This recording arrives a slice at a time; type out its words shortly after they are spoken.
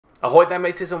Ahoy there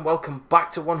mateys, and welcome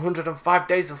back to 105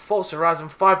 days of Forza Horizon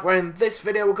 5, where in this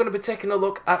video we're going to be taking a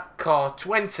look at Car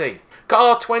 20.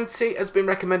 Car 20 has been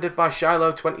recommended by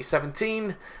Shiloh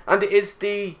 2017 and it is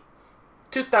the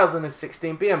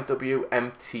 2016 BMW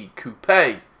M2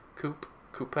 COUPÉ. Coupe.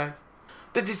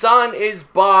 The design is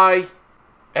by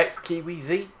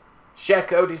XKiwiZ. Share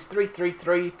code is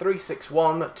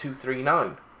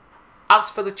 333361239.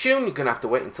 As for the tune, you're going to have to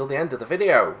wait until the end of the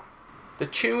video. The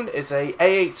tune is a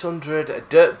A800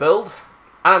 dirt build,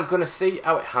 and I'm going to see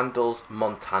how it handles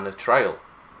Montana Trail.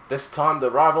 This time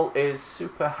the rival is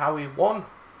Super Howie 1.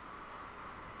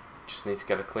 Just need to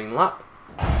get a clean lap.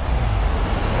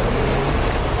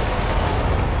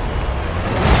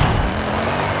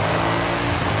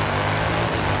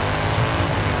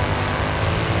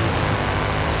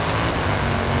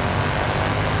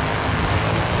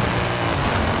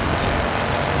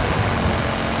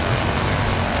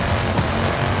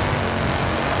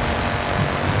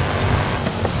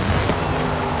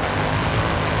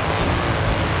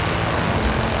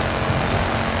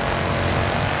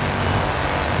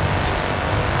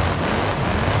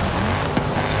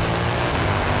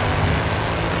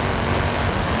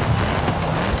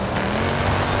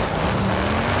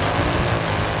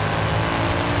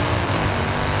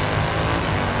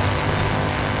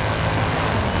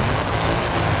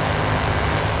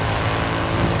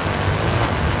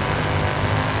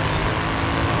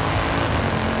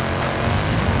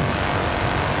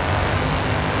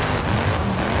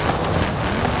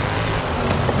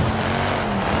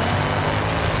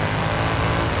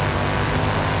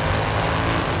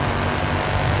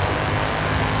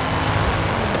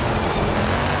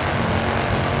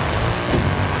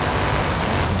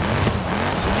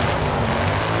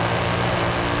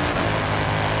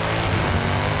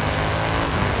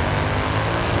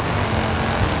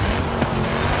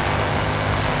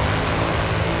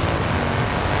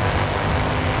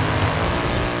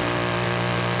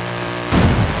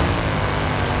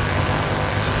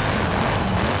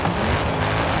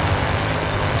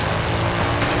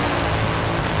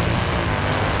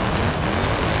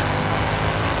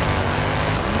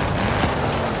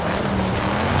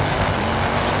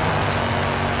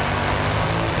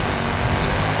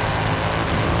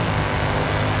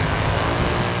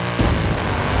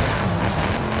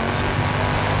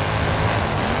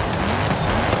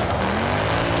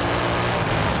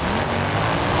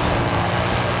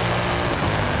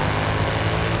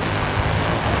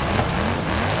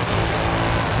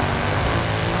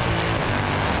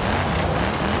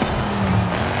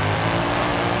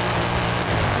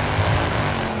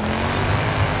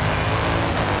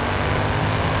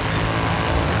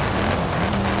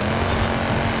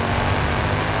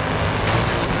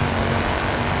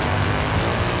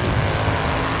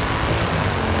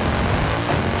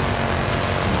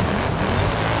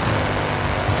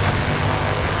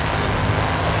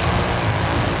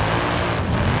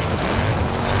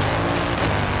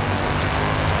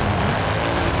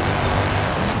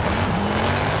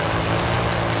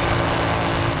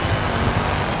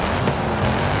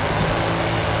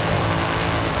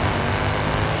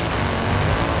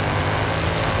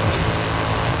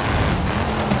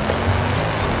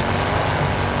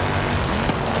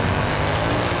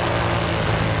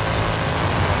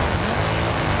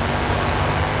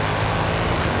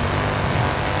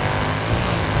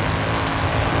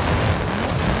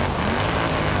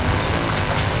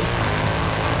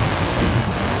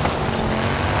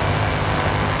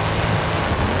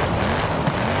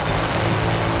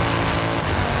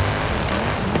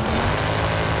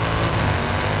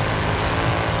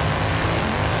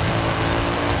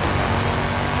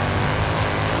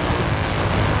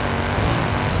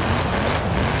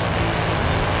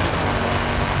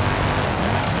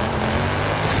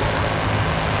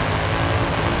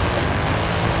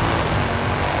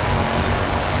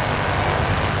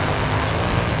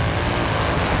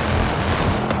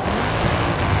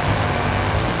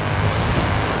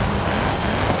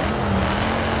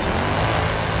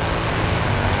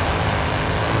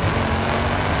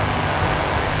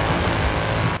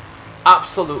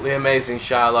 Absolutely amazing,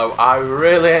 Shiloh. I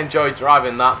really enjoyed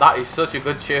driving that. That is such a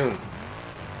good tune.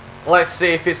 Let's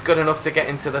see if it's good enough to get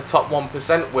into the top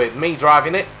 1% with me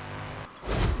driving it.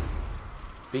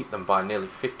 Beat them by nearly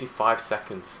 55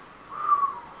 seconds.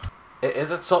 It is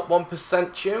a top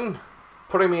 1% tune,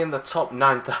 putting me in the top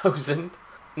 9,000.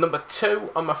 Number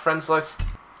 2 on my friends list,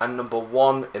 and number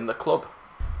 1 in the club.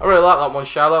 I really like that one,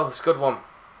 Shiloh. It's a good one.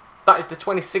 That is the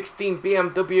 2016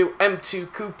 BMW M2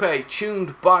 COUPÉ,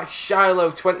 tuned by Shiloh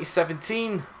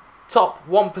 2017. Top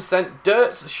 1%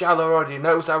 dirts, Shiloh already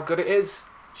knows how good it is.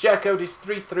 Share code is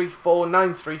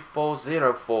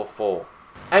 334934044.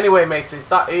 Anyway, mateys,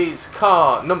 that is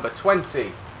car number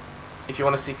 20. If you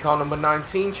want to see car number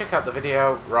 19, check out the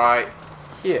video right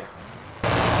here.